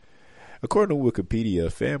According to Wikipedia, a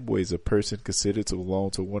fanboy is a person considered to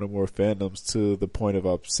belong to one or more fandoms to the point of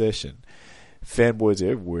obsession. Fanboys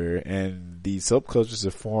are everywhere, and these subcultures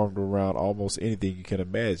are formed around almost anything you can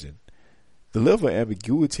imagine. The level of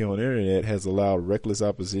ambiguity on the internet has allowed reckless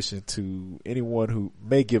opposition to anyone who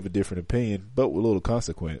may give a different opinion, but with little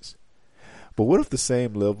consequence. But what if the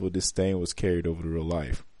same level of disdain was carried over to real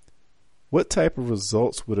life? What type of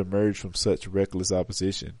results would emerge from such reckless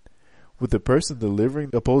opposition? Would the person delivering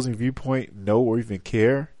the opposing viewpoint know or even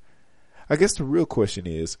care? I guess the real question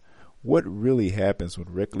is, what really happens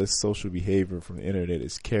when reckless social behavior from the internet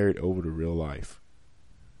is carried over to real life?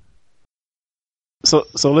 So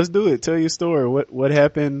let's do it. Tell your story. What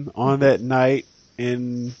happened on that night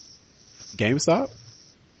in GameStop?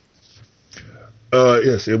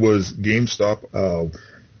 Yes, it was GameStop.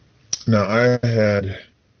 Now, I had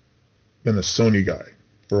been a Sony guy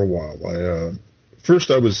for a while.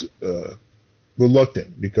 First I was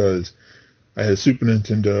reluctant because I had Super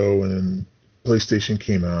Nintendo and then PlayStation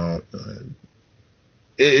came out.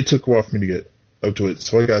 It took a while for me to get up to it,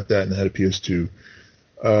 so I got that and I had a PS2.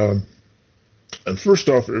 And first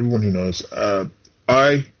off, for everyone who knows,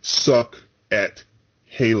 I suck at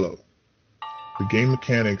Halo. The game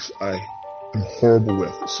mechanics I am horrible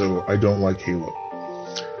with, so I don't like Halo.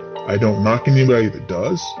 I don't knock anybody that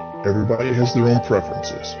does. Everybody has their own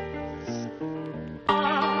preferences.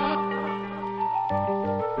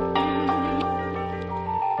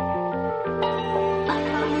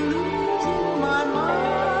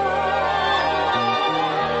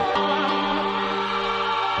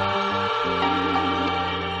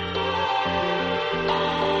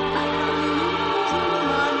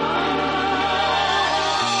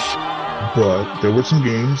 But there were some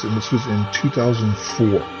games, and this was in 2004.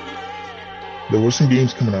 There were some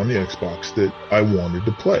games coming out on the Xbox that I wanted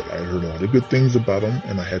to play. I heard a lot of good things about them,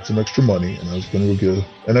 and I had some extra money, and I was going to go get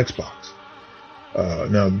an Xbox.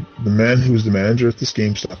 Now, the man who was the manager at this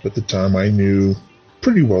GameStop at the time, I knew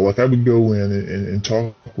pretty well. Like, I would go in and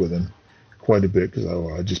talk with him quite a bit because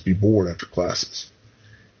I'd just be bored after classes.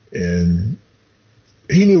 And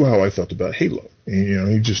he knew how I felt about Halo. And,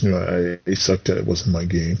 he just knew I sucked at it. It wasn't my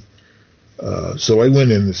game. So I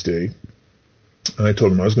went in this day, and I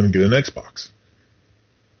told him I was going to get an Xbox.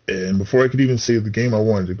 And before I could even say the game I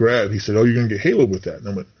wanted to grab, he said, "Oh, you're going to get Halo with that?" And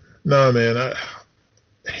I went, "Nah, man,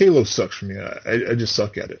 Halo sucks for me. I just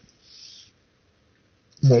suck at it."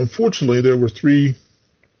 Well, unfortunately, there were three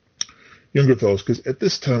younger fellows, because at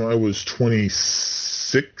this time I was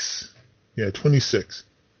 26. Yeah, 26.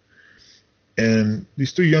 And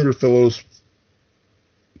these three younger fellows,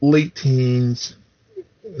 late teens,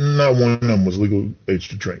 not one of them was legal age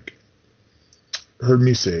to drink, heard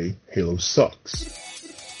me say Halo sucks.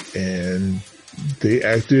 And they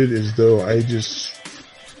acted as though as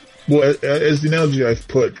the analogy I've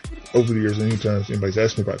put over the years, anytime anybody's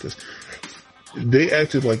asked me about this, they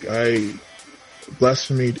acted like I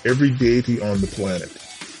blasphemed every deity on the planet.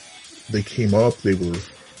 They came up, they were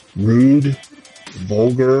rude,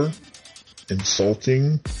 vulgar,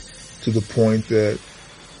 insulting, to the point that,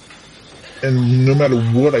 and no matter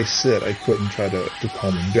what I said, I couldn't try to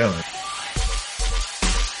calm them down.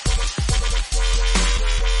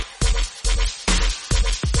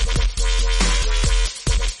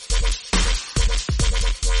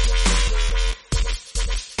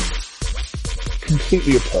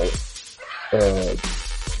 Completely appalling.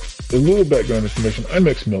 A little background information. I'm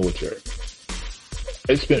ex-military.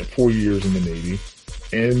 I spent 4 years in the Navy,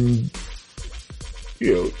 and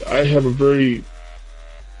I have a very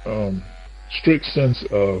strict sense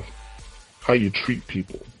of how you treat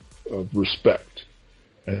people, of respect,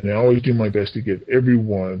 and I always do my best to give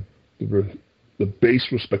everyone the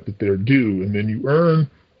base respect that they're due, and then you earn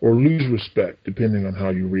or lose respect depending on how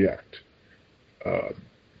you react.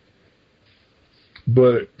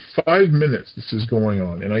 But 5 minutes this is going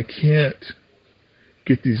on, and I can't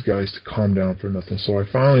get these guys to calm down for nothing. So I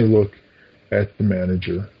finally look at the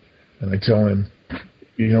manager, and I tell him,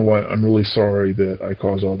 "You know what, I'm really sorry that I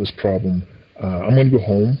caused all this problem. I'm going to go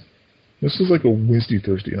home." This is like a Wednesday,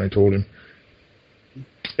 Thursday, and I told him,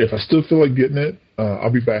 if I still feel like getting it,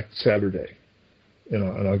 I'll be back Saturday, and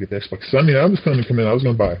I'll get the Xbox. So, I was going to come in, I was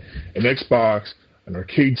going to buy an Xbox, an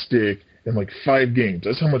arcade stick, and like 5 games.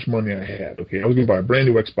 That's how much money I had. Okay, I was going to buy a brand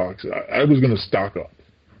new Xbox. I was going to stock up.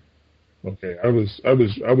 Okay, I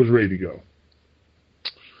was ready to go.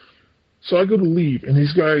 So I go to leave, and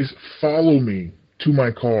these guys follow me to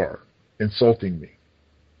my car, insulting me.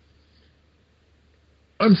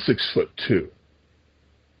 I'm 6'2".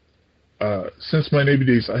 Since my Navy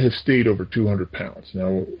days, I have stayed over 200 pounds.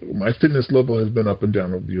 Now, my fitness level has been up and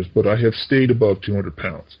down over the years, but I have stayed above 200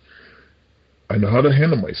 pounds. I know how to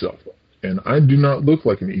handle myself. And I do not look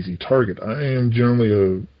like an easy target. I am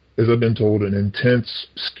generally as I've been told, an intense,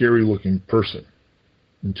 scary-looking person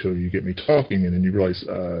until you get me talking, and then you realize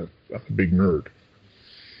I'm a big nerd.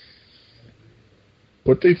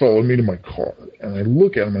 But they followed me to my car, and I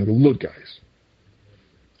look at them and I go, look, guys,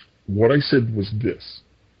 what I said was this.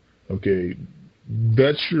 Okay,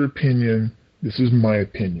 that's your opinion. This is my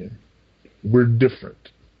opinion. We're different.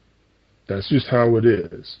 That's just how it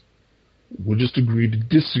is. We'll just agree to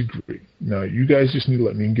disagree. Now, you guys just need to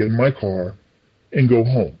let me get in my car and go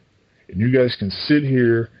home. And you guys can sit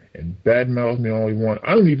here and badmouth me all you want.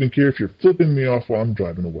 I don't even care if you're flipping me off while I'm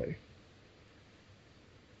driving away.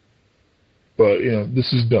 But,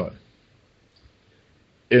 this is done.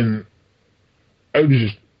 And I was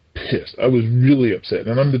just pissed. I was really upset.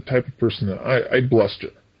 And I'm the type of person that I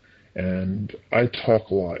bluster. And I talk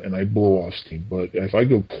a lot and I blow off steam. But if I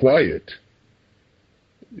go quiet,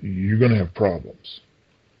 you're going to have problems.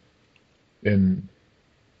 And,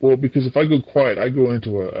 well, because if I go quiet, I go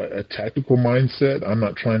into a tactical mindset. I'm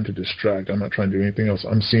not trying to distract. I'm not trying to do anything else.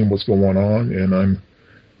 I'm seeing what's going on, and I'm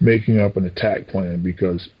making up an attack plan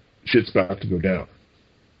because shit's about to go down.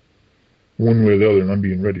 One way or the other, and I'm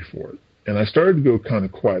being ready for it. And I started to go kind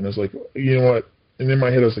of quiet, and I was like, you know what? And in my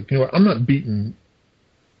head, I was like, you know what? I'm not beating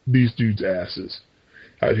these dudes' asses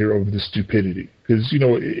out here over this stupidity because,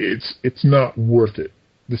 it's not worth it.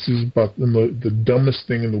 This is about the dumbest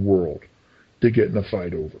thing in the world to get in a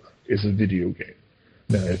fight over is a video game.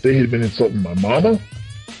 Now, if they had been insulting my mama,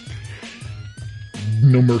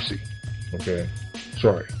 no mercy. Okay?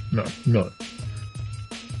 Sorry. No, none.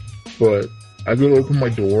 But I go to open my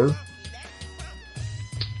door,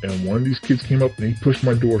 and one of these kids came up and he pushed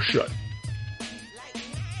my door shut.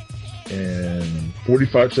 And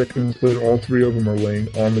 45 seconds later, all three of them are laying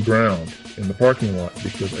on the ground in the parking lot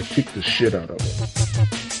because I kicked the shit out of them.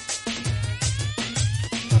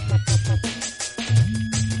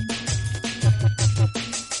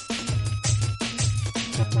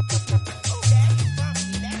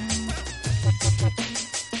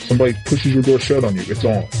 Somebody pushes your door shut on you, it's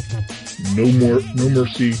on. No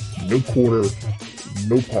mercy, no quarter,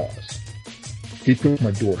 no pause. He put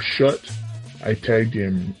my door shut. I tagged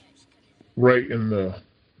him right in the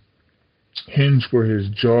hinge where his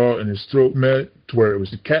jaw and his throat met, to where it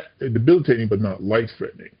was debilitating but not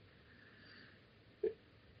life-threatening.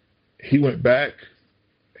 He went back,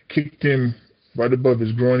 kicked him right above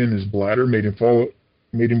his groin and his bladder, made him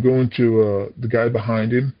go into the guy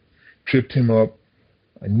behind him, tripped him up.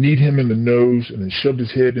 I kneed him in the nose and then shoved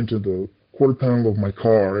his head into the quarter panel of my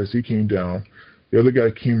car as he came down. The other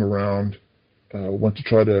guy came around, went to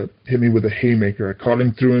try to hit me with a haymaker. I caught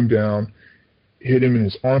him, threw him down, hit him in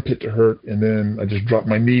his armpit to hurt, and then I just dropped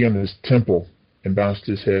my knee on his temple and bounced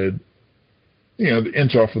his head, the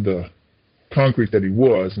inch off of the concrete that he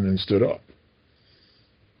was, and then stood up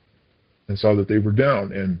and saw that they were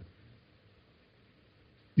down. And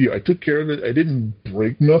I took care of it. I didn't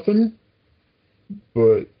break nothing.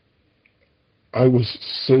 But I was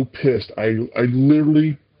so pissed. I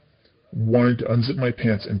literally wanted to unzip my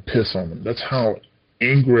pants and piss on them. That's how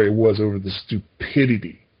angry I was over the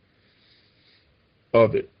stupidity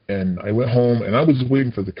of it. And I went home, and I was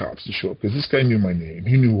waiting for the cops to show up, because this guy knew my name.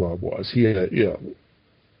 He knew who I was.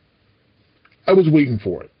 I was waiting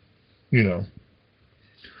for it,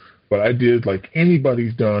 But I did like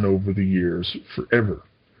anybody's done over the years forever.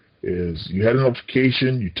 Is you had an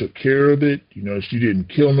altercation, you took care of it, you noticed you didn't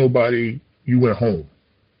kill nobody, you went home.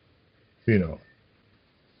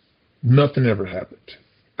 Nothing ever happened.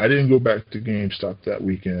 I didn't go back to GameStop that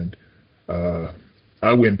weekend.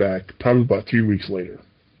 I went back probably about 3 weeks later.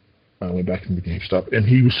 I went back into GameStop, and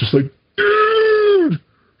he was just like, dude,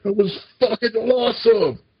 that was fucking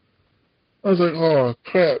awesome. I was like, oh,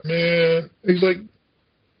 crap, man. He's like,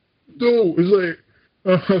 dude, he's like,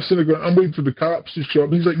 I'm waiting for the cops to show up.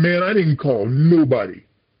 He's like, man, I didn't call nobody.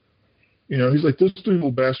 He's like, those three little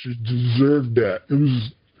bastards deserved that.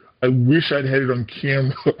 I wish I'd had it on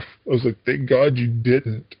camera. I was like, thank God you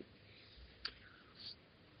didn't.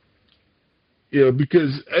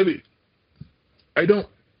 Because, I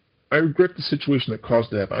regret the situation that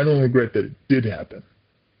caused it to happen. I don't regret that it did happen.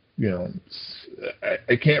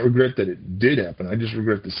 I can't regret that it did happen. I just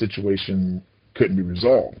regret the situation couldn't be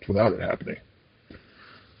resolved without it happening.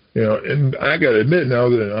 And I got to admit now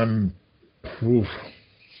that I'm,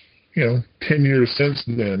 10 years since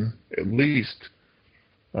then, at least,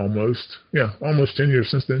 almost 10 years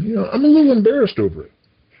since then, I'm a little embarrassed over it.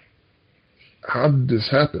 How did this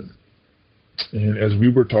happen? And as we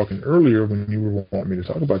were talking earlier, when you were wanting me to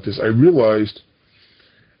talk about this, I realized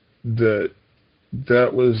that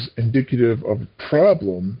was indicative of a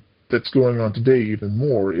problem that's going on today even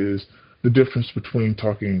more, is the difference between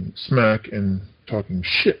talking smack and talking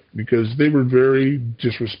shit, because they were very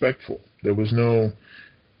disrespectful. There was no,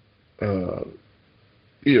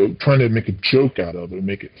 trying to make a joke out of it,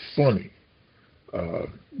 make it funny.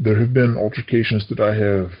 There have been altercations that I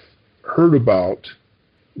have heard about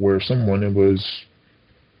where someone was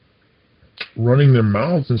running their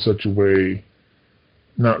mouths in such a way,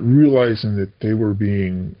 not realizing that they were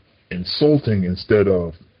being insulting instead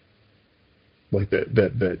of like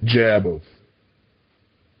that jab of,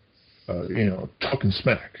 talking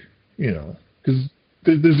smack, because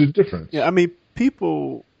there's a difference. Yeah, I mean,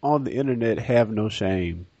 people on the internet have no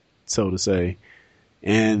shame, so to say.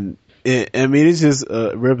 And it's just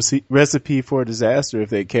a recipe for disaster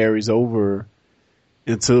if it carries over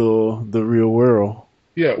into the real world.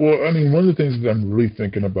 Yeah, well, I mean, one of the things that I'm really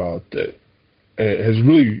thinking about that has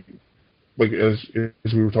really, like, as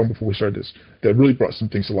we were talking before we started this, that really brought some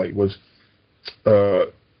things to light was,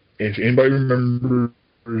 if anybody remembers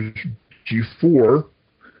G4,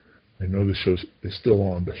 I know this show is still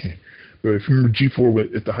on, but if you remember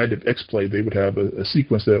G4, at the height of X-Play, they would have a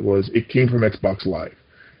sequence that was, it came from Xbox Live,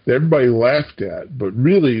 that everybody laughed at, but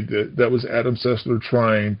really that was Adam Sessler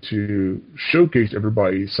trying to showcase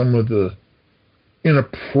everybody some of the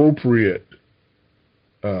inappropriate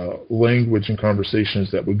language and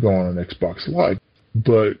conversations that would go on Xbox Live.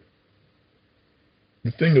 But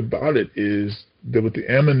the thing about it is that with the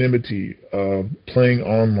anonymity of playing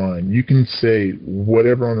online, you can say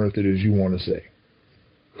whatever on earth it is you want to say.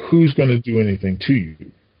 Who's going to do anything to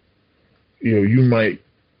you? You might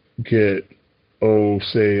get,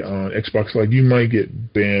 say on Xbox Live, you might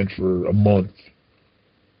get banned for a month.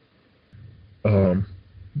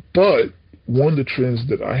 But one of the trends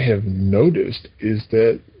that I have noticed is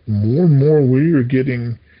that more and more we are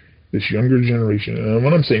getting this younger generation, and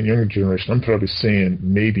when I'm saying younger generation, I'm probably saying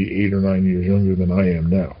maybe 8 or 9 years younger than I am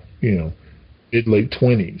now, mid-late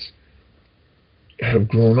 20s, have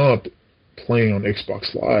grown up playing on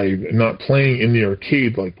Xbox Live and not playing in the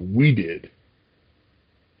arcade like we did,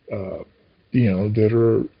 that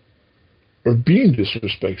are being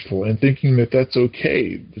disrespectful and thinking that that's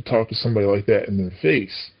okay to talk to somebody like that in their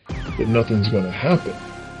face, that nothing's going to happen.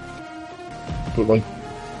 But like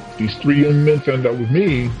these 3 young men found out with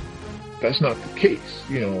me, that's not the case.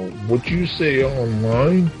 What you say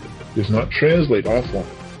online does not translate offline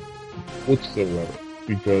whatsoever,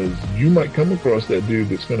 because you might come across that dude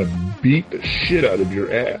that's going to beat the shit out of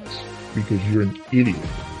your ass because you're an idiot.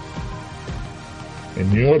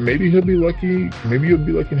 And you know what? Maybe he'll be lucky. Maybe you'll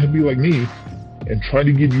be lucky and he'll be like me and try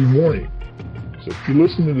to give you warning. So if you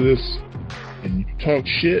listen to this and you talk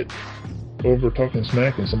shit over talking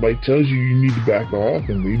smack and somebody tells you need to back off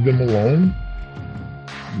and leave them alone,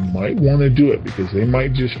 you might want to do it, because they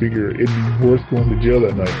might just figure it'd be worth going to jail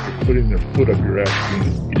that night for putting their foot up your ass being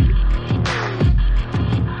an idiot.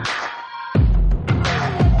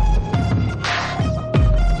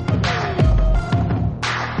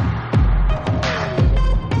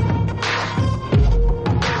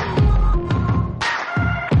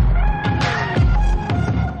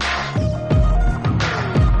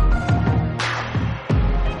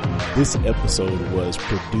 This episode was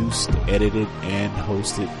produced, edited, and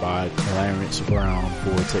hosted by Clarence Brown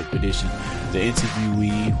for Tech Edition. The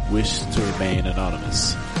interviewee wished to remain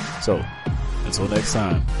anonymous. So, until next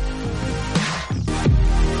time,